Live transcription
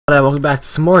Alright, welcome back to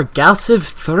some more Galactic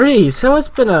 3. So it's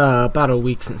been about a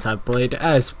week since I've played,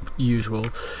 as usual.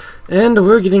 And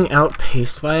we're getting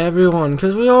outpaced by everyone,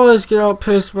 because we always get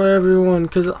outpaced by everyone,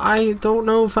 because I don't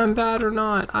know if I'm bad or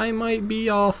not. I might be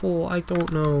awful, I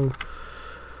don't know.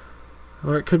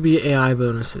 Or it could be AI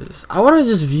bonuses. I want to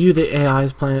just view the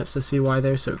AI's planets to see why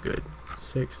they're so good.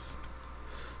 6,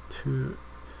 2,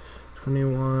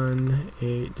 21,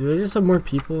 8. Do they just have more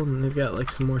people? And they've got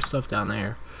like some more stuff down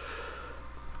there.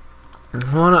 I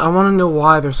want to know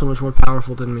why they're so much more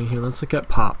powerful than me here. Let's look at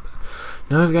pop.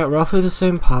 Now they've got roughly the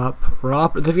same pop.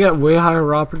 They've got way higher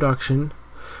raw production.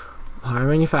 Higher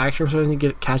manufacturing. I'm starting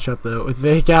to catch up though.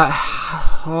 They got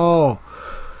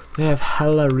they have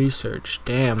hella research.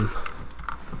 Damn.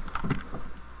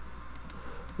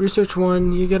 Research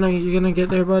 1, you gonna get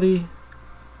there, buddy?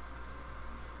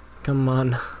 Come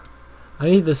on. I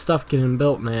need this stuff getting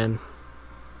built, man.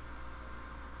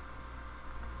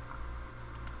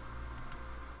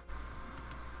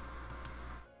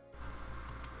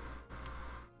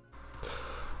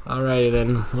 Alrighty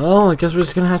then. Well, I guess we're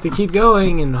just gonna have to keep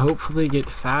going and hopefully get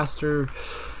faster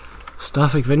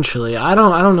stuff eventually. I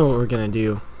don't know what we're gonna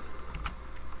do.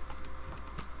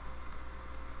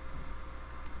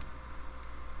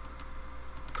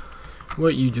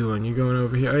 What you doing? You going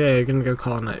over here? Oh yeah, you're gonna go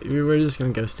colonize. We're just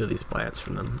gonna go steal these plants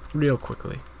from them real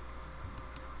quickly.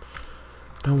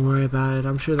 Don't worry about it.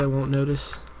 I'm sure they won't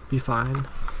notice. Be fine.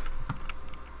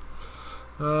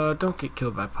 Don't get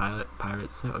killed by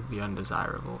pirates. That would be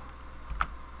undesirable.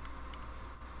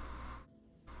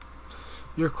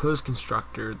 You're a close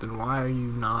constructor. Then why are you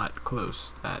not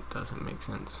close? That doesn't make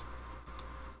sense.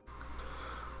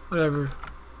 Whatever.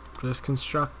 Just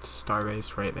construct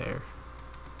starbase right there.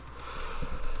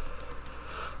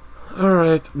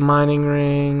 Alright, mining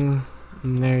ring.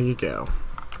 And there you go.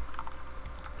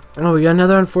 Oh, we got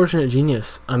another unfortunate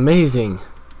genius. Amazing.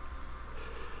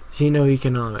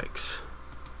 Xenoeconomics.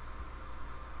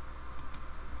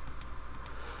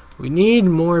 We need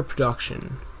more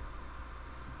production.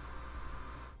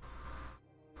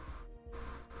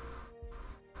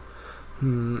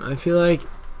 I feel like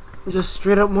just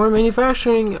straight up more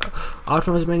manufacturing.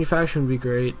 Optimized manufacturing would be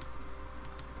great.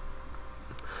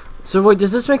 So wait,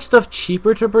 does this make stuff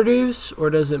cheaper to produce,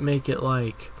 or does it make it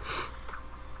like,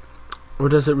 or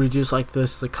does it reduce like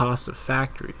the cost of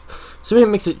factories? So it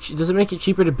makes it. Does it make it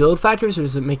cheaper to build factories, or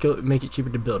does it make it cheaper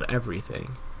to build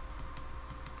everything?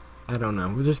 I don't know.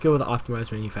 We'll just go with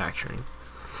optimized manufacturing.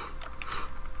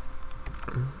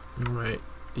 All right,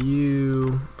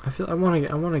 you. I want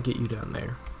to get you down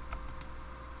there.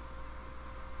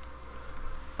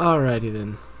 Alrighty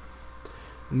then.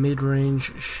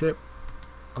 Mid-range ship.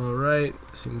 Alright,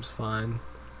 seems fine.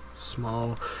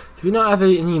 Small. Do we not have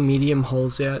any medium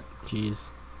hulls yet?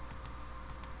 Jeez.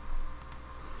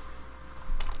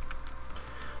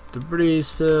 Debris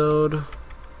filled.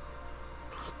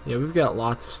 Yeah, we've got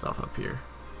lots of stuff up here.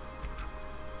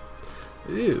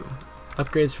 Ooh,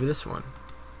 upgrades for this one.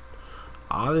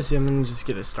 Obviously, I'm gonna just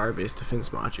get a starbase defense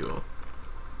module.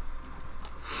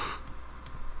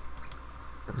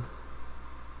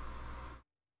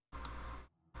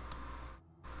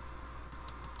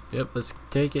 Yep, let's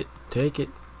take it. Take it.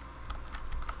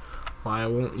 Why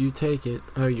won't you take it?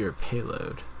 Oh, you're a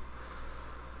payload.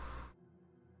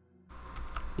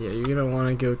 Yeah, you're gonna want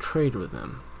to go trade with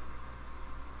them.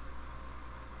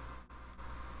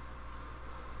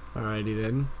 Alrighty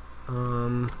then.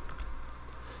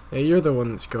 Yeah, you're the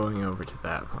one that's going over to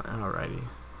that point. Alrighty.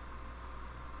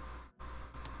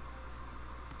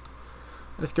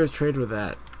 Let's go trade with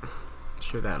that. I'm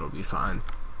sure that'll be fine.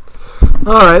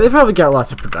 Alright, they probably got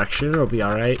lots of production. It'll be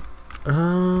alright.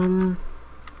 Ooh,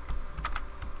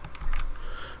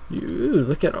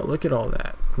 look at all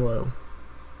that. Whoa.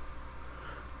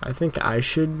 I think I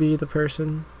should be the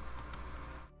person.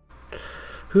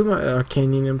 Who am I?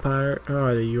 Arcanian Empire.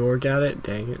 Oh, the Yor got it.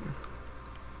 Dang it.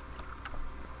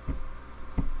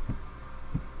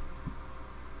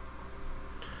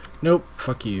 Nope.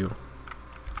 Fuck you.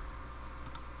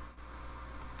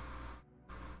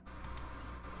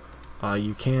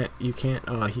 You can't,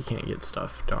 oh, he can't get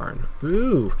stuff, darn.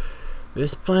 Ooh,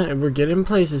 this planet, we're getting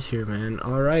places here, man.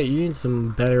 Alright, you need some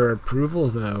better approval,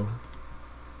 though.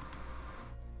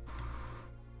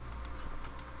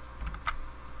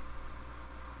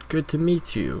 Good to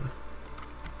meet you.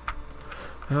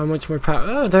 How much more power?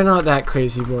 Oh, they're not that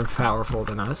crazy more powerful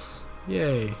than us.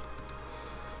 Yay.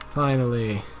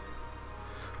 Finally.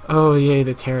 Oh, yay,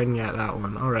 the Terran got that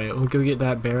one. Alright, we'll go get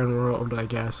that barren world, I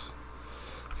guess.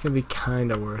 It's gonna be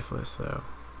kinda worthless though.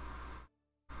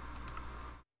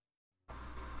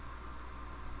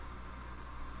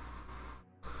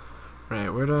 Right,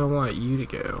 where do I want you to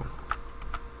go?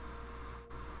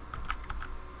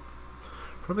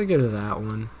 Probably go to that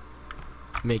one.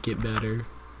 Make it better.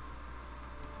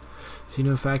 See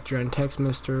no factor on text,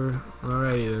 mister.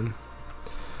 Alrighty then.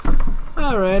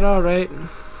 Alright.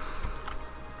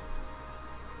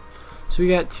 So we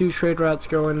got 2 trade routes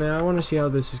going now. I want to see how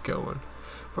this is going.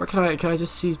 Or can I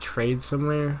just see trade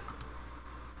somewhere?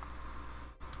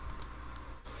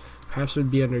 Perhaps it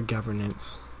would be under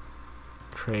governance.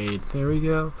 Trade. There we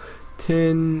go.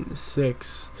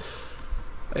 10-6.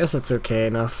 I guess that's okay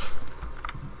enough.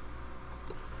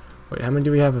 Wait, how many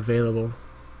do we have available?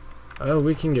 Oh,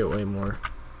 we can get way more.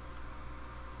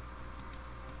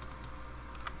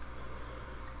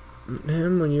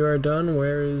 When you are done,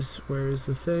 where is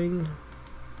the thing?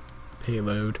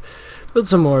 Payload. Build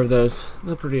some more of those.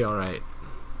 They're pretty alright.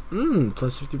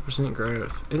 Plus 50%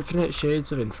 growth. Infinite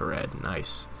shades of infrared.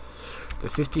 Nice. The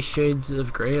 50 shades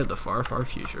of gray of the far, far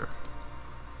future.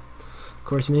 Of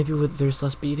course, maybe there's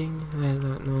less beating? I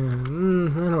don't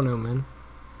know, man.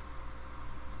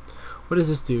 What does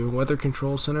this do? Weather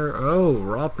control center? Oh,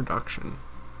 raw production.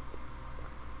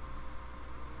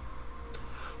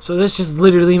 So this just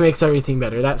literally makes everything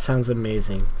better. That sounds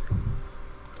amazing.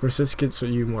 Of course, this gets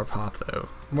you more pop, though.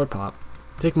 More pop.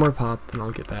 Take more pop, and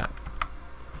I'll get that.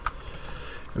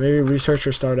 And maybe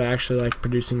researchers start actually like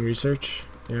producing research.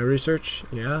 Yeah, research.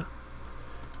 Yeah.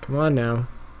 Come on now.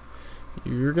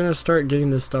 You're gonna start getting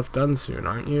this stuff done soon,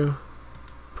 aren't you?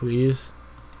 Please.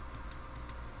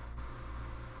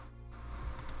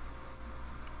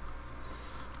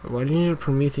 Why do you need a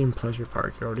Promethean pleasure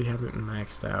park? You already have it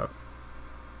maxed out.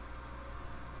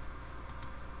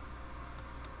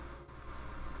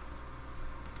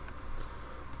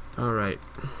 Alright.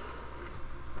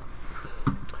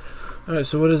 Alright,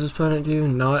 so what does this planet do?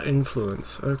 Not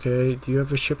influence. Okay, do you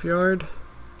have a shipyard?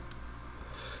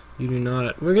 You do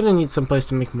not. We're gonna need some place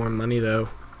to make more money, though.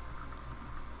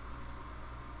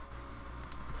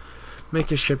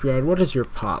 Make a shipyard. What is your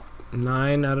pop?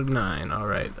 9 out of 9.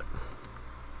 Alright.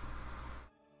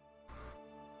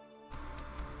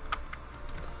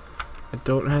 I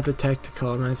don't have the tech to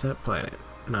colonize that planet.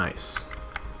 Nice.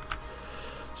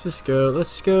 Let's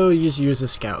go use you as a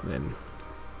scout then.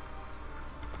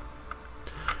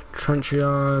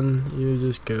 Truncheon, you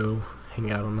just go hang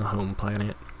out on the home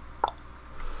planet.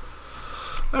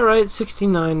 Alright,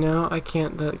 69 now. That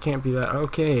can't be that.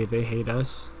 Okay, they hate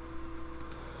us.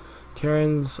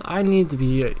 Karens, we need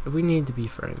to be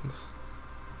friends.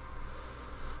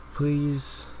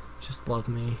 Please, just love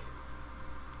me.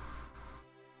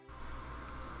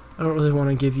 I don't really want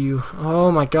to give you...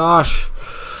 Oh my gosh!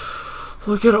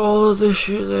 Look at all of this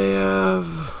shit they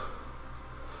have.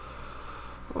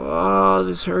 Wow,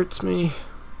 this hurts me.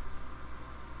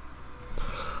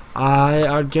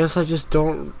 I guess I just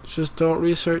don't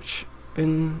research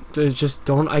and I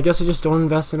guess I just don't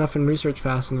invest enough in research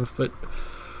fast enough, but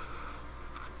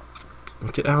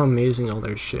look at how amazing all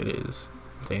their shit is.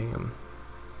 Damn.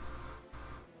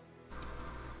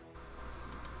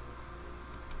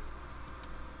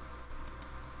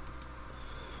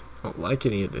 I don't like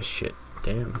any of this shit.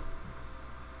 Damn.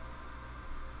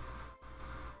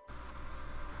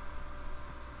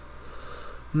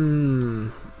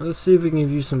 Let's see if we can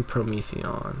give you some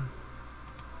Prometheon.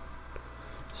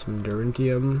 Some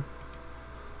Durantium.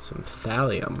 Some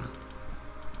Thallium.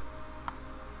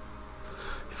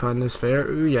 You find this fair?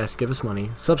 Ooh, yes, give us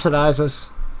money. Subsidize us.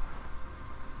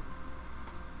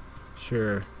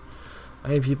 Sure. I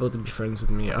need people to be friends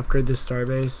with me. Upgrade this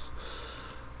starbase.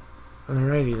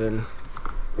 Alrighty then.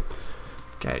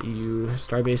 Got you.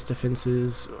 Starbase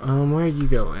defenses. Where are you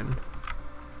going?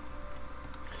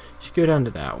 Should go down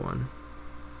to that one.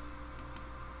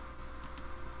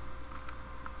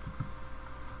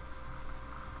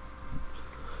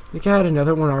 I think I had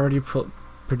another one already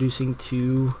producing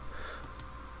 2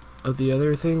 of the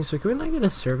other things. So can I get a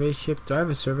survey ship? Do I have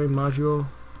a survey module?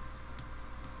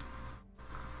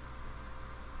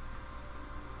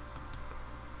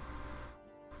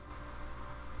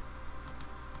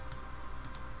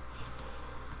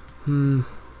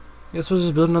 Guess we'll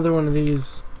just build another one of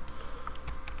these.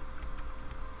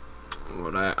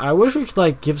 I wish we could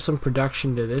like give some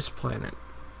production to this planet.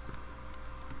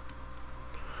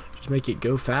 Just make it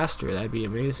go faster. That'd be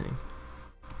amazing.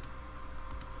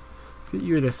 Let's get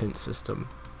you a defense system.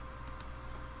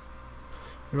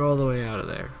 You're all the way out of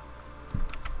there.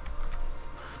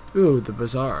 Ooh, the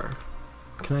bazaar.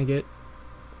 Can I get?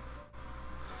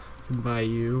 I can buy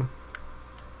you.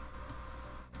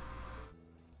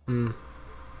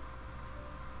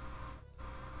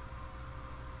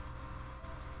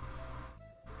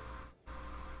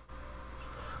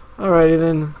 Alrighty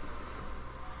then.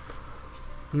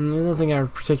 nothing I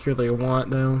particularly want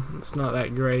though. It's not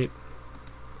that great.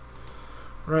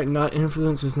 Right, not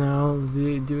influence is now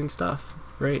doing stuff.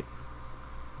 Great.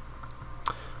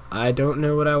 I don't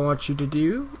know what I want you to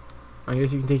do. I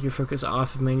guess you can take your focus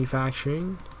off of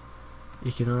manufacturing.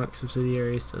 Economic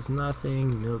subsidiaries does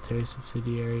nothing. Military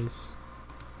subsidiaries.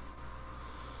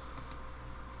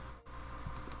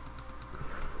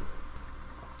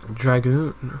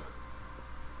 Dragoon.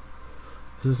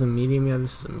 Is this a medium? Yeah,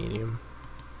 this is a medium.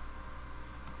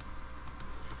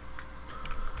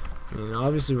 I mean,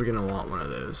 obviously we're gonna want one of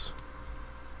those.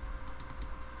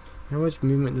 How much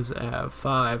movement does it have?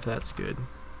 5, that's good.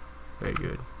 Very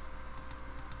good.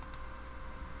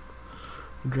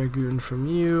 Dragoon from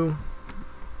you.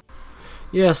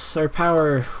 Yes, our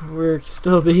power. We're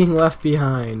still being left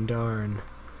behind, darn.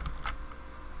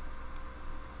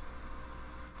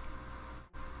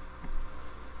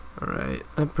 Alright,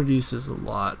 that produces a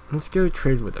lot. Let's go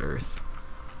trade with Earth.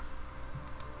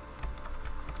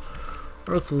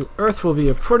 Earth will be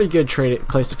a pretty good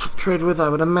place to trade with, I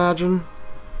would imagine.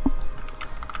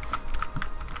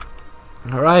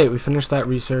 Alright, we finished that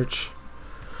research.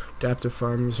 Adaptive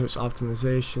farm research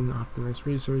optimization, optimized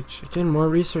research. Again, more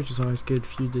research is always good.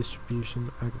 Food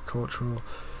distribution, agricultural.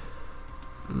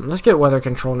 Let's get weather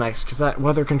control next, because that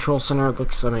weather control center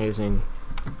looks amazing.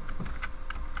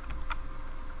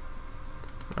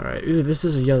 Alright, ooh, this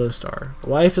is a yellow star.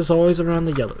 Life is always around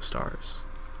the yellow stars.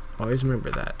 Always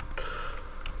remember that.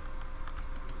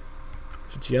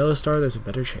 If it's a yellow star, there's a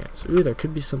better chance. Ooh, there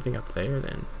could be something up there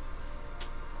then.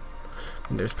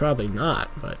 And there's probably not,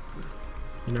 but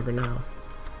you never know.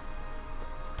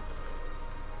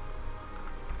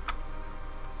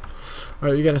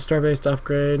 Alright, we got a star-based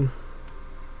upgrade.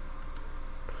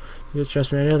 You just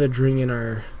trust me, I know the Dringen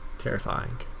are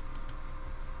terrifying.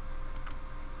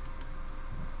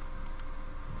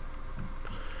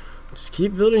 Just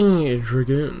keep building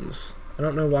Dragoons. I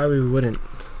don't know why we wouldn't.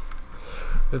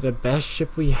 They're the best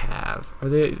ship we have. Are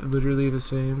they literally the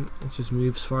same? It just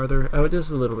moves farther. Oh, it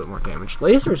does a little bit more damage.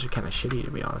 Lasers are kind of shitty,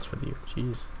 to be honest with you.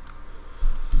 Jeez.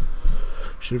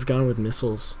 Should have gone with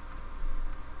missiles.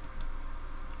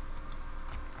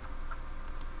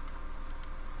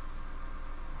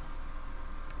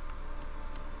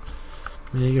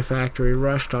 Mega factory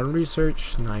rushed on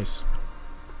research. Nice.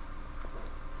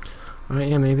 Alright,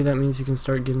 yeah, maybe that means you can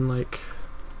start getting like...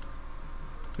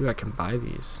 Maybe I can buy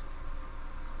these.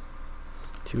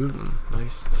 2 of them.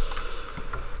 Nice.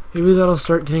 Maybe that'll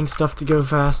start getting stuff to go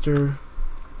faster.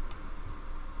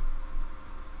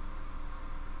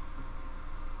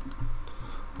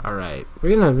 Alright.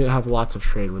 We're gonna have lots of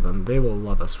trade with them. They will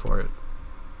love us for it.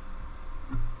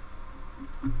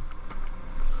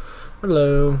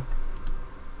 Hello.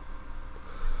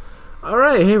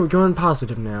 Alright, hey, we're going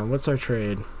positive now. What's our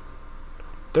trade?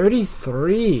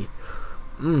 33!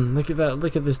 Look at that.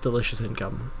 Look at this delicious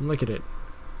income. Look at it.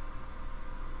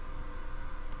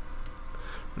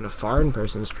 And a foreign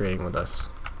person's trading with us.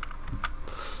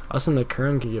 Us and the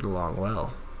Kern could get along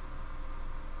well.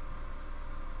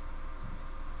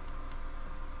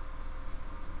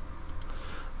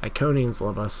 Iconians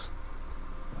love us.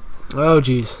 Oh,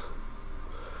 jeez.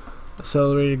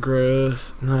 Accelerated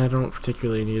growth. No, I don't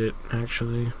particularly need it,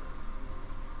 actually.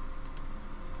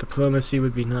 Diplomacy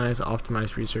would be nice.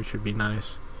 Optimized research would be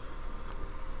nice.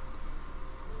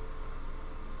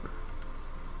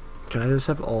 Can I just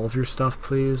have all of your stuff,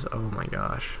 please? Oh my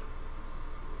gosh.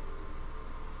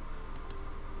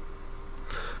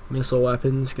 Missile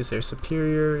weapons, because they're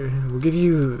superior. We'll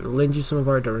lend you some of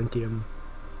our Durentium.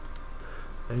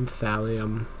 And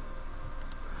Thallium.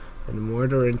 And more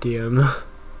Durentium.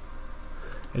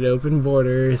 And open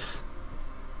borders.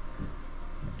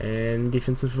 And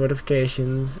defensive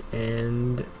fortifications.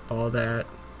 And all that.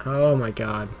 Oh my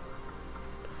god.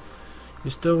 You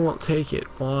still won't take it.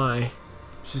 Why?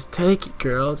 Just take it,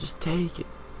 girl. Just take it.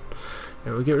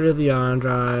 And we'll get rid of the ion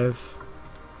drive.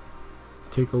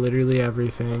 Take literally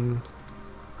everything.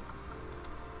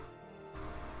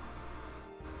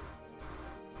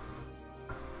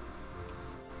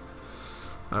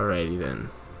 Alrighty then.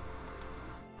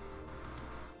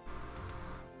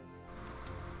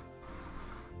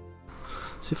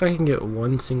 See if I can get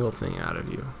one single thing out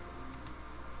of you.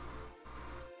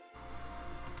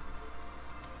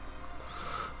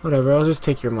 Whatever, I'll just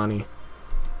take your money.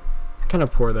 Kind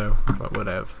of poor though, but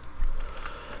whatever.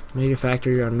 Mega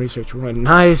factory on research 1.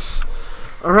 Nice.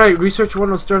 All right, research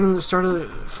 1 was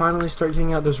finally start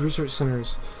getting out those research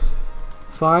centers.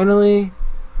 Finally,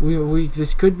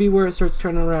 this could be where it starts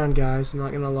turning around, guys. I'm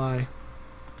not gonna lie.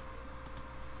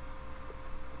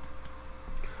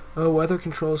 Oh, weather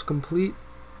control is complete.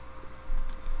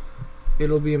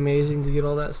 It'll be amazing to get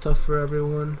all that stuff for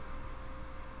everyone.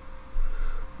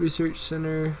 Research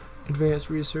Center, Advanced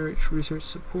Research, Research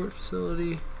Support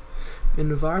Facility,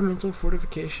 Environmental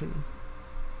Fortification.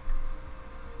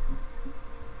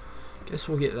 Guess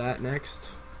we'll get that next.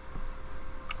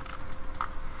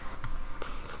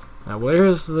 Now where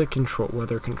is the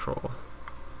weather control?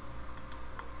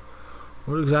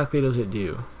 What exactly does it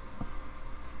do?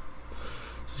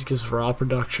 Just gives raw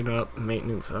production up,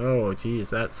 maintenance. Oh geez,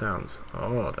 that sounds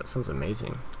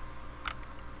amazing.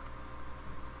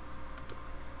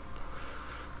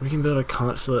 We can build a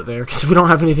consulate there because we don't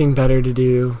have anything better to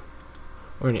do.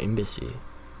 Or an embassy.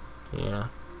 Yeah.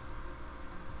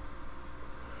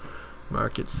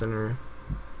 Market center.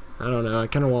 I don't know, I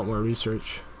kinda want more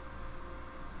research.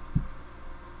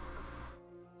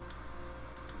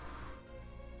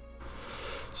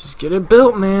 Just get it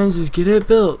built, man. Just get it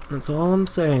built. That's all I'm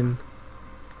saying.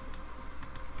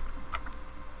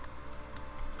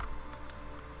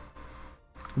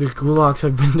 The gulags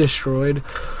have been destroyed.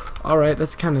 Alright,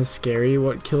 that's kind of scary.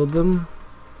 What killed them?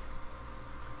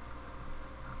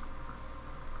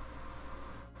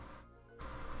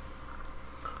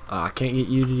 I can't get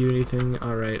you to do anything.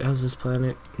 Alright, how's this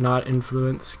planet? Not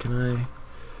influence. Can I...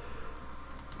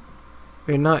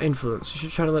 Wait, not influence. You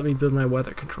should try to let me build my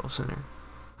weather control center.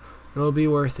 It'll be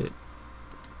worth it.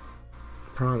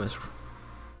 Promise.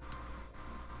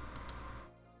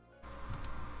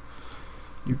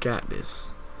 You got this.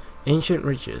 Ancient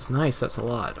riches. Nice, that's a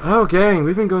lot. Oh, gang,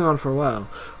 we've been going on for a while.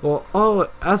 Well,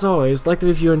 as always, like the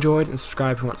video if you enjoyed, and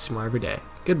subscribe if you want to see more every day.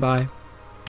 Goodbye.